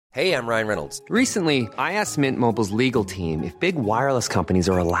Hey, I'm Ryan Reynolds. Recently, I asked Mint Mobile's legal team if big wireless companies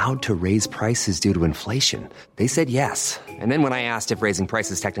are allowed to raise prices due to inflation. They said yes. And then when I asked if raising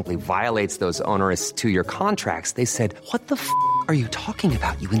prices technically violates those onerous two-year contracts, they said, "What the f*** are you talking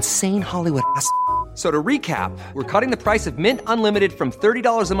about, you insane Hollywood ass?" So to recap, we're cutting the price of Mint Unlimited from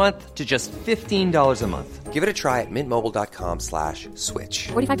 $30 a month to just $15 a month. Give it a try at mintmobile.com/switch.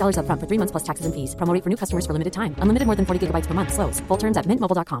 $45 up front for 3 months plus taxes and fees. Promo rate for new customers for limited time. Unlimited more than 40 gigabytes per month. Slows full terms at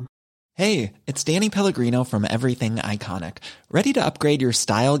mintmobile.com. Hey, it's Danny Pellegrino from Everything Iconic. Ready to upgrade your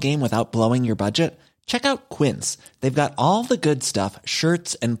style game without blowing your budget? Check out Quince. They've got all the good stuff,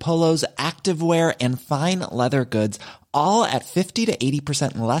 shirts and polos, activewear, and fine leather goods, all at 50 to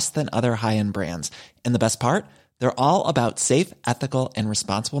 80% less than other high-end brands. And the best part? They're all about safe, ethical, and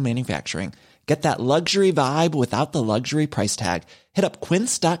responsible manufacturing. Get that luxury vibe without the luxury price tag. Hit up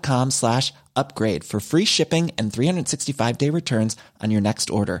quince.com/upgrade for free shipping and 365-day returns on your next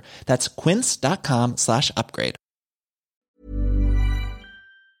order. That's quince.com/upgrade.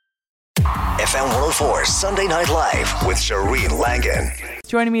 FM 104 Sunday Night Live with Shireen Langan.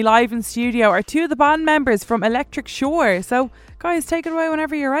 Joining me live in studio are two of the band members from Electric Shore. So, guys, take it away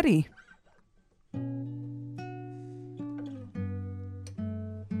whenever you're ready.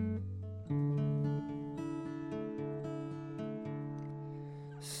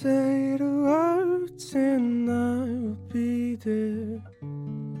 Say the words and I will be there,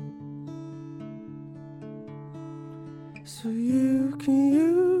 so you can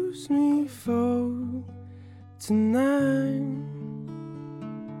use me for tonight.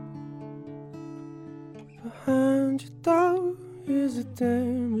 Behind your door is a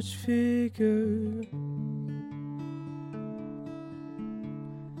damaged figure,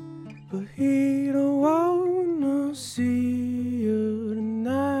 but he don't wanna see you tonight.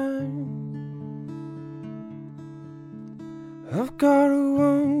 I've got a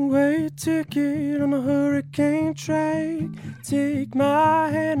one-way ticket on a hurricane train. Take my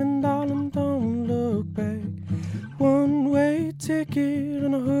hand and darling, don't look back. One-way ticket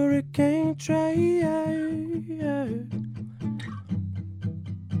on a hurricane train.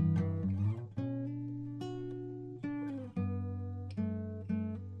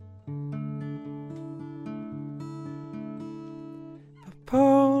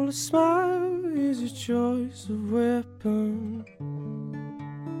 Paul, a smile is your choice of weapon.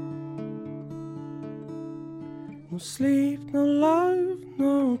 No sleep, no love,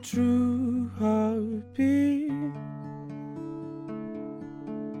 no true heartbeat.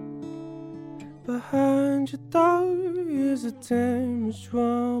 Behind your door is a damaged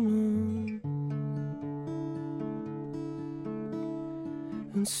woman,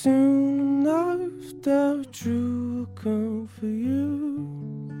 and soon enough the truth will come for you.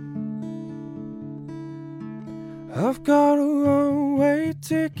 I've got a one-way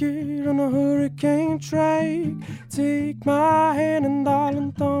ticket on a hurricane train. Take my hand and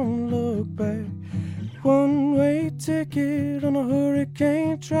darling, don't look back. One-way ticket on a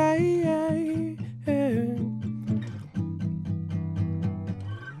hurricane train.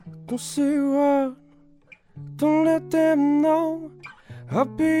 Don't say a word, don't let them know. I'll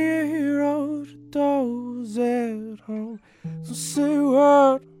be a hero to those at home. Don't say a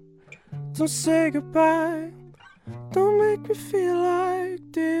word, don't say goodbye. Don't make me feel like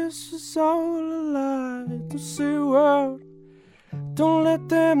this was all a lie. Don't say a word, don't let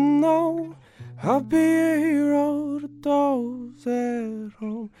them know. I'll be a hero to those at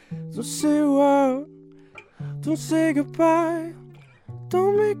home. Don't say a word, don't say goodbye.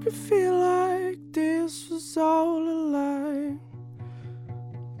 Don't make me feel like this was all a lie.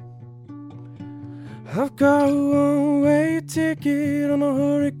 I've got a one-way ticket on a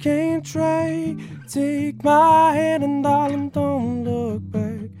hurricane train. Take my hand and darling, don't look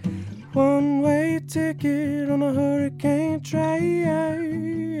back. One-way ticket on a hurricane train.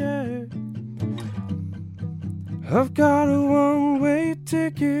 I've got a one-way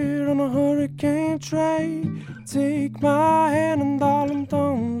ticket on a hurricane train. Take my hand and darling,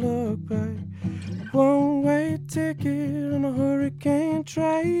 don't look back. One-way ticket on a hurricane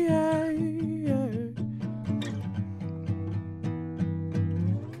train.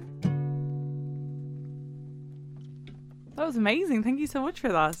 That was amazing. Thank you so much for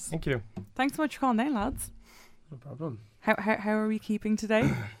that. Thank you. Thanks so much for calling in, lads. No problem. How are we keeping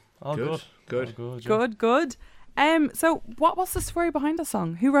today? All good. Good. All good. Good, good. So what's the story behind the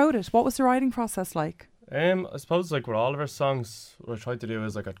song? Who wrote it? What was the writing process like? I suppose like with all of our songs, what I tried to do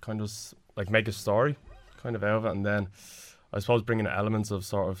is like I'd kind of like make a story kind of out of it, and then I suppose bringing elements of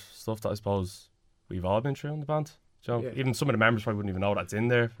sort of stuff that I suppose we've all been through in the band. You know, even some of the members probably wouldn't even know that's in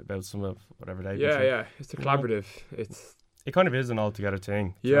there about some of whatever they've been through. Yeah. It's a collaborative. It's it kind of is an all-together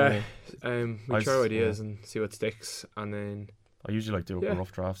thing. Do you know what I Yeah, mean? we I throw s- ideas and see what sticks, and then I usually like do up Yeah. a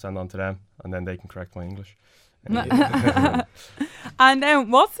rough draft, send on to them, and then they can correct my English.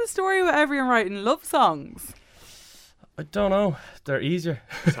 And what's the story with everyone writing love songs? I don't know. They're easier.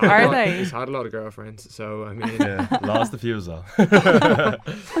 he's had Are a lot, they? He's had a lot of girlfriends, so I mean, Yeah, lost a few as well.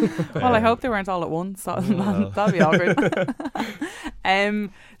 Well, I hope they weren't all at once. That'd be awkward.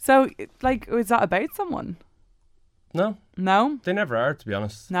 So, like, is that about someone? No, No? they never are, to be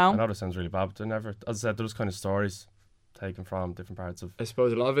honest. No? I know that sounds really bad, but they never. As I said, they're just kind of stories taken from different parts of I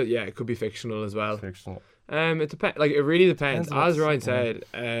suppose a lot of it, yeah, it could be fictional as well. fictional. It depends. Like, it really depends. Depends As what- Ryan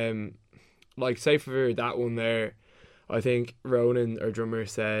said, like, say for that one there, I think Ronan, our drummer,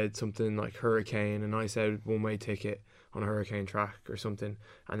 said something like Hurricane, and I said One Way Ticket on a Hurricane track or something,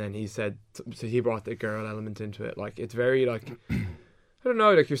 and then he said, so he brought the girl element into it. Like, it's very like, I don't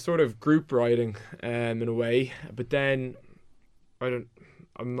know, like you're sort of group writing, in a way, but then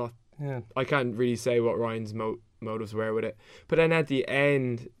I'm not. Yeah, I can't really say what Ryan's motives were with it. But then at the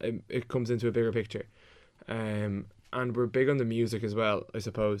end, it comes into a bigger picture. And we're big on the music as well, I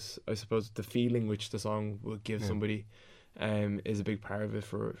suppose. I suppose the feeling which the song will give somebody is a big part of it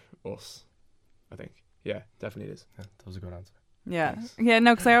for us, I think. Yeah, definitely it is. yeah, that was a good answer. Yeah. Yeah,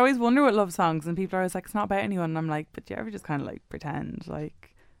 no, because I always wonder with love songs, and people are always like, it's not about anyone. And I'm like, but do you ever just kind of like pretend?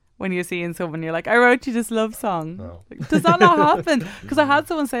 Like, when you're seeing someone, you're like, I wrote you this love song. No. Like, does that not happen? Because I had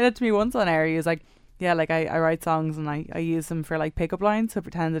someone say that to me once on air. He was like, yeah, like I write songs and I use them for like pickup lines. So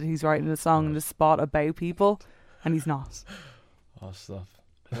pretend that he's writing a song in the spot about people, and he's not. Oh, stuff.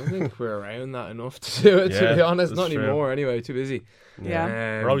 I don't think we're around that enough to do it, to Yeah, be honest. that's Not true. anymore, anyway. Too busy. Yeah.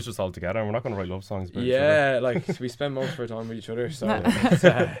 We're always just all together, and we're not going to write love songs about each other. Yeah, like we spend most of our time with each other. So, it's,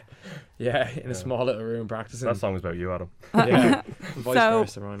 yeah, in a small little room practicing. That song was about you, Adam. Yeah, vice So-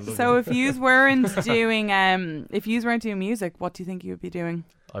 versa, Ryan. Love So you. if yous weren't doing music, what do you think you would be doing?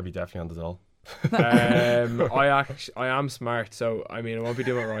 I'd be definitely on the doll. I am smart, so I mean I won't be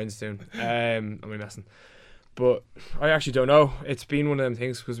doing what Ryan's doing. I'm only messing, but I actually don't know. It's been one of them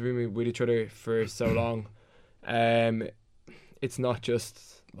things because we've been with each other for so long. It's not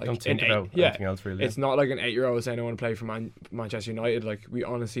just like Don't think an about yeah. anything else, really. It's not like an 8-year-old saying I want to play for Manchester United. Like we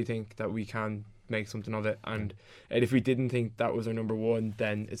honestly think that we can make something of it, and if we didn't think that was our number one,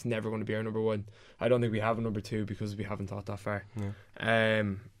 then it's never going to be our number one. I don't think we have a number two because we haven't thought that far.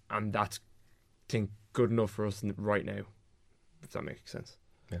 And that's I think good enough for us right now, if that makes sense.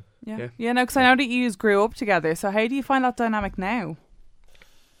 Yeah. Yeah. No, because I know that you grew up together. So how do you find that dynamic now?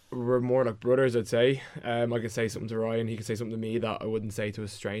 We're more like brothers, I'd say. I could say something to Ryan, he could say something to me that I wouldn't say to a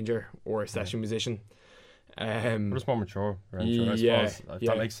stranger or a session musician. We're just more mature around each other, I Yeah, suppose. If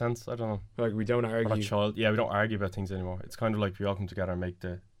yeah. that makes sense, I don't know. Like we don't We're not argue. child. Yeah, we don't argue about things anymore. It's kind of like we all come together and make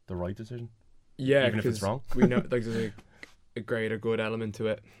the right decision. Yeah, even if it's 'cause wrong. we know like there's a great or good element to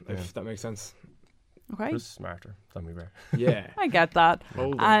it, if Yeah. that makes sense. Okay. We're smarter than we were. Yeah. I get that.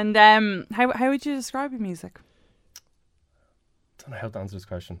 Older. And how would you describe your music? Don't know how to answer this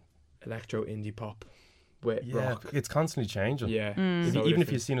question. Electro indie pop with Yeah, rock. it's constantly changing. Yeah. If Mm. you- So even if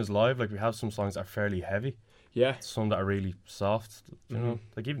different. you've seen us live, like we have some songs that are fairly heavy, Yeah. some that are really soft. You know, Mhm.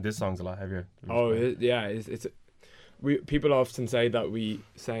 like even this song's a lot heavier. Oh, yeah. It's people often say that we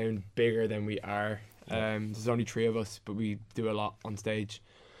sound bigger than we are. There's only 3 of us, but we do a lot on stage.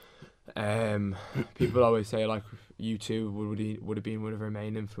 People always say like U2 would have been one of our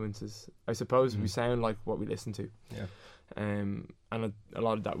main influences. I suppose we sound like what we listen to. Yeah. And a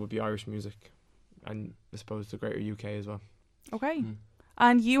lot of that would be Irish music, and I suppose the greater UK as well. Okay.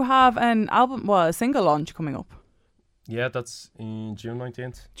 And you have an album, a single launch coming up. Yeah, that's in June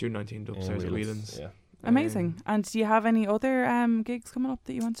 19th. June 19th in upstairs at Whelan's. Whelan's. Yeah. Amazing. And do you have any other gigs coming up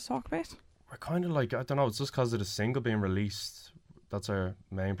that you want to talk about? We're kind of like, I don't know, it's just because of the single being released. That's our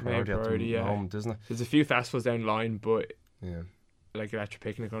main priority, at priority, the yeah. moment, isn't it? There's a few festivals down the line, but Yeah. like Electric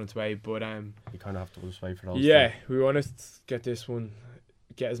Picnic on its way. But You kind of have to just wait for those. yeah, we want to get this one,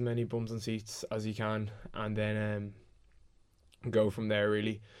 get as many bums and seats as you can, and then go from there.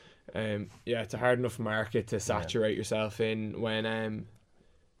 Really, yeah, it's a hard enough market to saturate yourself in when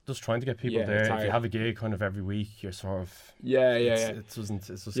Just trying to get people Yeah, there. it's If you hard. have a gig kind of every week, you're sort of yeah. It's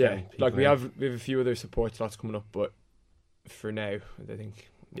just Yeah, getting people like we in. have a few other support slots coming up, but for now, I think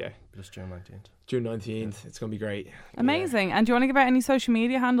just June 19th. June 19th, it's gonna be great. Amazing. And do you want to give out any social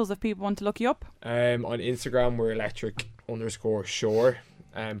media handles if people want to look you up? On Instagram, we're electric_shore.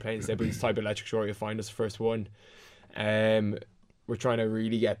 Plain and simple, just type Electric Shore, you'll find us first one. We're trying to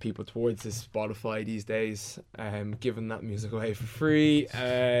really get people towards this Spotify these days, giving that music away for free.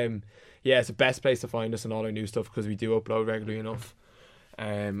 Yeah, it's the best place to find us and all our new stuff because we do upload regularly enough.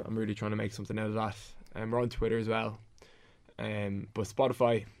 I'm really trying to make something out of that. We're on Twitter as well. But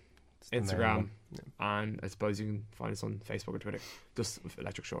Spotify, the main Instagram, one. and I suppose you can find us on Facebook or Twitter, just with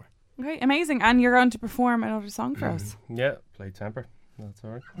Electric Shore. Okay, amazing. And you're going to perform another song for us. Yeah, play Temper. That's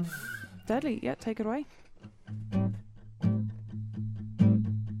alright. Deadly. Yeah, take it away.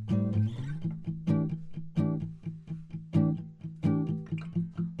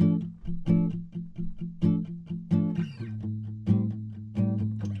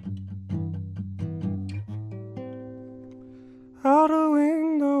 Out the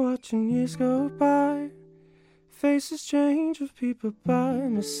window watching years go by, faces change with people by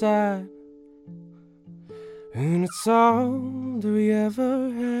my side, and it's all that we ever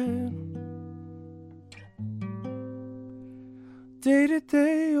had. Day to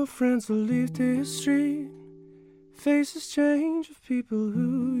day your friends will leave the street, faces change with people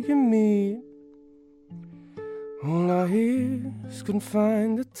who you meet. All I hear is couldn't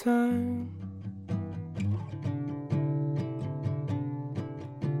find the time.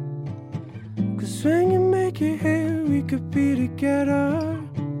 Cause when you make it here, we could be together.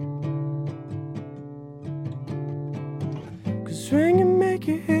 Cause when you make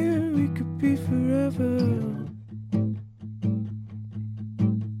it here, we could be forever.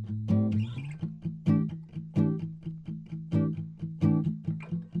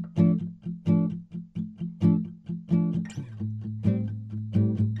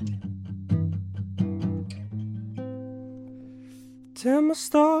 Tell my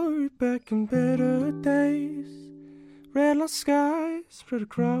story back in better days. Red light skies spread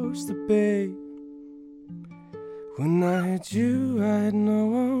across the bay. When I had you, I had no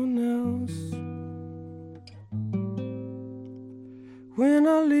one else. When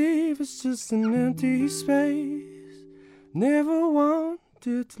I leave, it's just an empty space. Never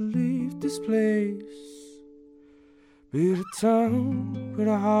wanted to leave this place. Be a town with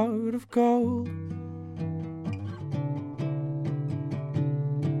a heart of gold.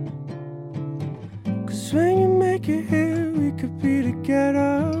 Cause when you make it here, we could be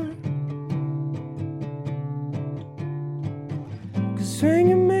together. Cause when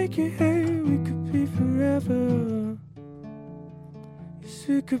you make it here, we could be forever. Yes,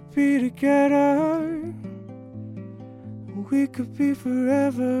 we could be together. We could be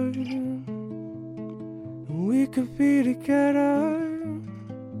forever. We could be together.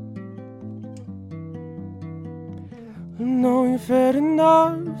 I know you've had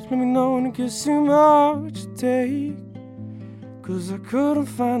enough. Let me know when it gets too much to take. Cause I couldn't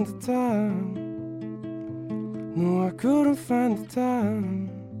find the time. No, I couldn't find the time.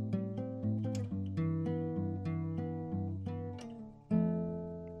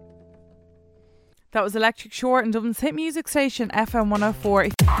 That was Electric Shore and Dublin's hit music station, FM 104.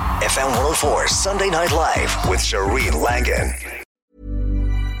 FM 104 Sunday Night Live with Shireen Langan.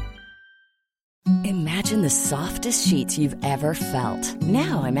 Imagine the softest sheets you've ever felt.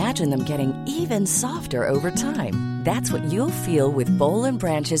 Now imagine them getting even softer over time. That's what you'll feel with Boll &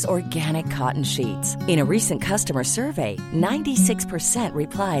 Branch's organic cotton sheets. In a recent customer survey, 96%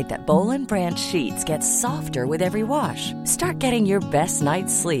 replied that Boll & Branch sheets get softer with every wash. Start getting your best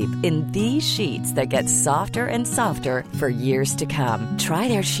night's sleep in these sheets that get softer and softer for years to come. Try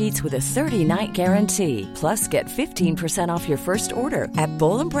their sheets with a 30-night guarantee. Plus, get 15% off your first order at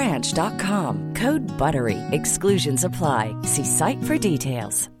bollandbranch.com. Code BUTTERY. Exclusions apply. See site for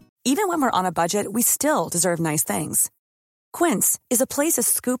details. Even when we're on a budget, we still deserve nice things. Quince is a place to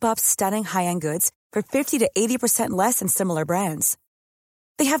scoop up stunning high-end goods for 50 to 80% less than similar brands.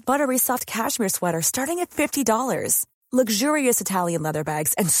 They have buttery soft cashmere sweaters starting at $50, luxurious Italian leather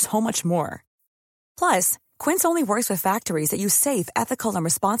bags, and so much more. Plus, Quince only works with factories that use safe, ethical, and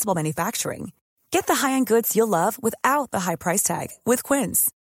responsible manufacturing. Get the high-end goods you'll love without the high price tag with Quince.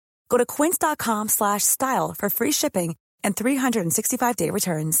 Go to quince.com/style for free shipping and 365-day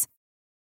returns.